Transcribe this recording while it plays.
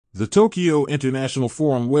The Tokyo International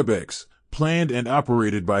Forum WebEx, planned and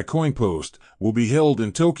operated by CoinPost, will be held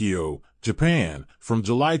in Tokyo, Japan, from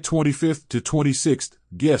July 25th to 26th.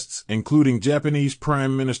 Guests including Japanese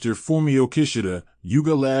Prime Minister Fumio Kishida,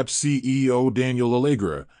 Yuga Labs CEO Daniel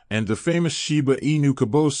Allegra, and the famous Shiba Inu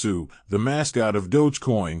Kabosu, the mascot of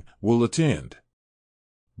Dogecoin, will attend.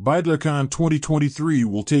 ByteDlerCon 2023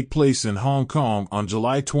 will take place in Hong Kong on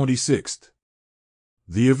July 26th.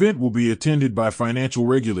 The event will be attended by financial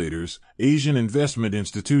regulators, Asian investment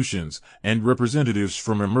institutions, and representatives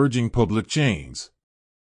from emerging public chains.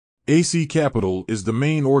 AC Capital is the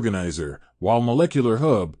main organizer, while Molecular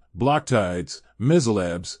Hub, Blocktides,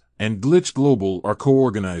 Mesolabs, and Glitch Global are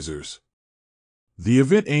co-organizers. The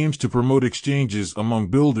event aims to promote exchanges among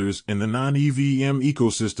builders in the non-EVM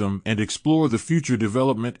ecosystem and explore the future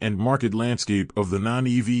development and market landscape of the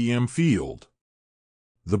non-EVM field.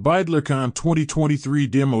 The ByteDlerCon 2023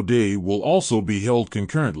 Demo Day will also be held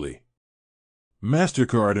concurrently.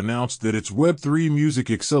 MasterCard announced that its Web3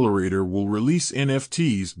 Music Accelerator will release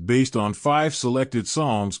NFTs based on 5 selected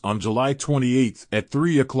songs on July 28 at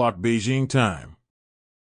 3 o'clock Beijing time.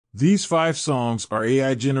 These 5 songs are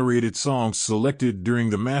AI-generated songs selected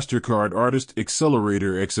during the MasterCard Artist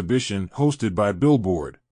Accelerator exhibition hosted by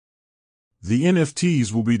Billboard. The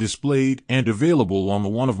NFTs will be displayed and available on the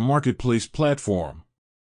One of Marketplace platform.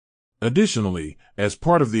 Additionally, as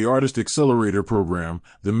part of the Artist Accelerator program,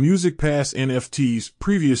 the Music Pass NFTs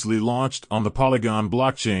previously launched on the Polygon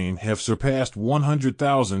blockchain have surpassed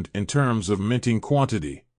 100,000 in terms of minting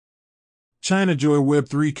quantity. ChinaJoy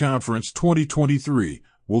Web3 Conference 2023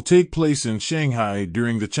 will take place in Shanghai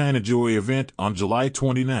during the ChinaJoy event on July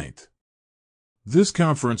 29th. This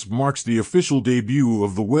conference marks the official debut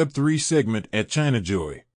of the Web3 segment at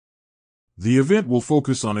ChinaJoy. The event will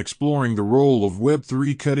focus on exploring the role of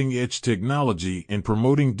Web3 cutting-edge technology in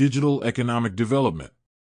promoting digital economic development.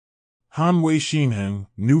 Hanwei Xinheng,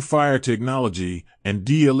 New Fire Technology, and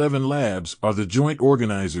D11 Labs are the joint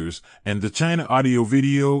organizers, and the China Audio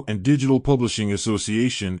Video and Digital Publishing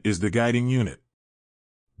Association is the guiding unit.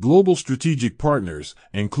 Global strategic partners,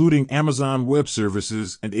 including Amazon Web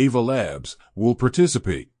Services and Ava Labs, will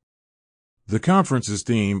participate. The conference's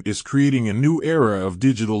theme is creating a new era of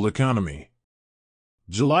digital economy.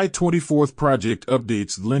 July 24th Project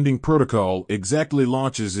Updates Lending Protocol Exactly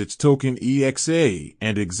launches its token EXA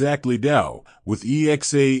and Exactly DAO, with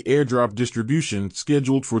EXA airdrop distribution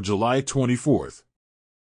scheduled for July 24th.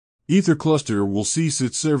 Ether Cluster will cease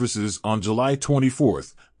its services on July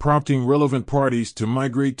 24th, prompting relevant parties to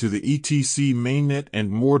migrate to the ETC mainnet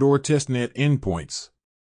and Mordor testnet endpoints.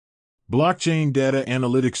 Blockchain data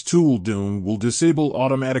analytics tool Dune will disable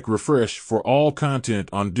automatic refresh for all content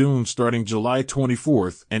on Dune starting July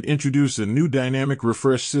 24th and introduce a new dynamic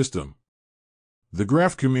refresh system. The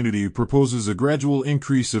Graph community proposes a gradual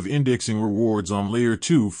increase of indexing rewards on Layer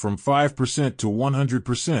 2 from 5% to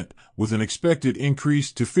 100%, with an expected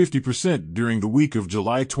increase to 50% during the week of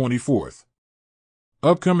July 24th.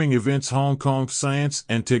 Upcoming events: Hong Kong Science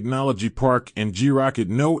and Technology Park and G-Rocket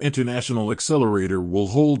No International Accelerator will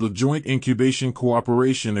hold a joint incubation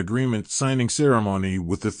cooperation agreement signing ceremony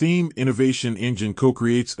with the theme Innovation Engine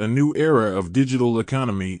Co-Creates a New Era of Digital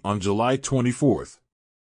Economy on July 24th.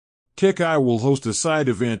 Kekai will host a side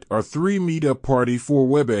event or 3 meetup party for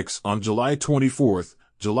WebEx on July 24th.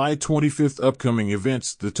 July 25th Upcoming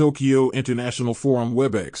events: the Tokyo International Forum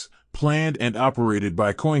WebEx, planned and operated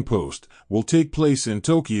by CoinPost, will take place in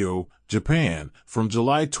Tokyo, Japan, from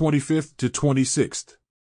July 25th to 26th.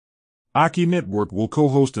 Aki Network will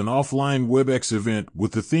co-host an offline WebEx event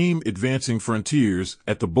with the theme Advancing Frontiers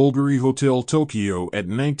at the Bulgari Hotel Tokyo at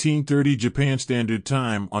 19:30 Japan Standard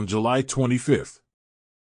Time on July 25th.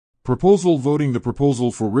 Proposal voting: the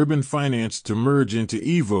proposal for Ribbon Finance to merge into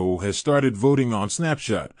Evo has started voting on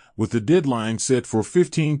Snapshot, with the deadline set for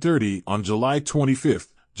 15:30 on July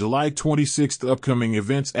 25th. July 26th Upcoming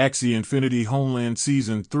events: Axie Infinity Homeland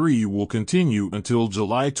Season 3 will continue until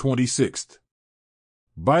July 26th.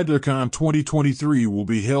 ByteDlerCon 2023 will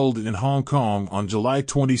be held in Hong Kong on July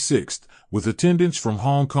 26th, with attendance from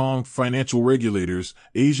Hong Kong financial regulators,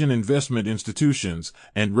 Asian investment institutions,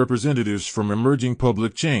 and representatives from emerging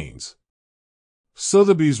public chains.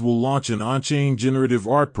 Sotheby's will launch an on-chain generative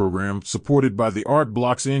art program supported by the Art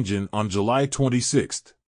Blocks engine on July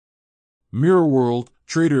 26th. MirrorWorld,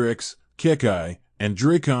 TraderX, Kekai, and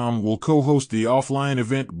Dracom will co-host the offline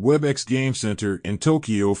event WebEx Game Center in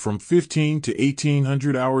Tokyo from 15 to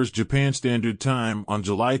 1800 hours Japan Standard Time on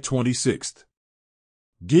July 26th.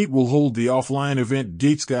 Gate will hold the offline event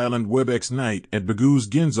Gateskyland WebEx Night at Bagoo's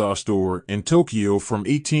Ginza store in Tokyo from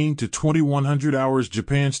 18 to 2100 hours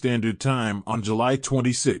Japan Standard Time on July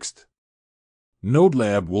 26th.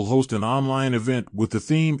 NodeLab will host an online event with the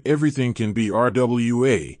theme Everything Can Be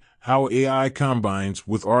RWA, How AI Combines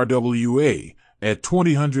with RWA, at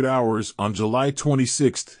 2000 hours on July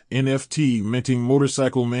 26th. NFT minting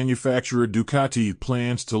motorcycle manufacturer Ducati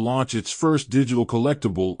plans to launch its first digital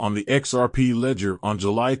collectible on the XRP ledger on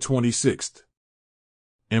July 26th.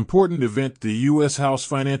 Important event: the U.S. House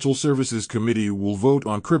Financial Services Committee will vote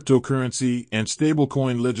on cryptocurrency and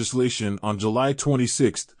stablecoin legislation on July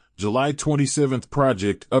 26th. July 27th.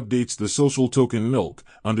 Project updates: the social token Milk,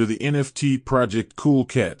 under the NFT project Cool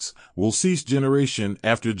Cats, will cease generation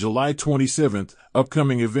after July 27th.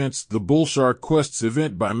 Upcoming events: the Bullshark Quests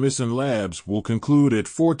event by Myson Labs will conclude at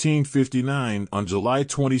 14:59 on July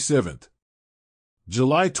 27th.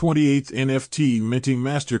 July 28th. NFT minting: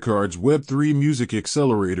 MasterCard's Web3 Music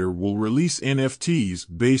Accelerator will release NFTs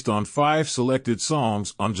based on 5 selected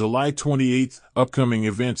songs on July 28th. Upcoming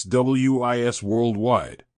events: WIS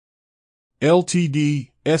Worldwide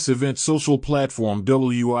Ltd.'s event social platform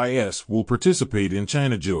WIS will participate in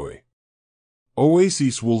ChinaJoy.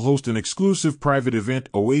 Oasis will host an exclusive private event,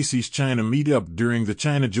 Oasis China Meetup, during the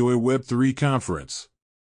ChinaJoy Web3 conference.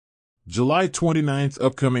 July 29th.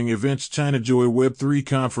 Upcoming events: ChinaJoy Web3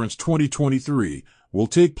 Conference 2023 will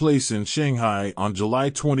take place in Shanghai on July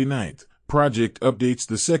 29th. Project updates: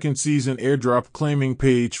 the second season airdrop claiming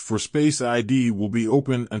page for Space ID will be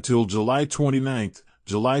open until July 29th.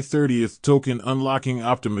 July 30th. Token unlocking: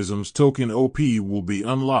 Optimism's token OP will be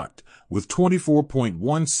unlocked, with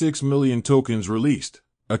 24.16 million tokens released,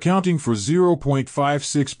 accounting for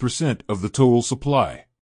 0.56% of the total supply.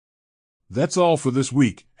 That's all for this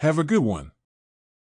week. Have a good one.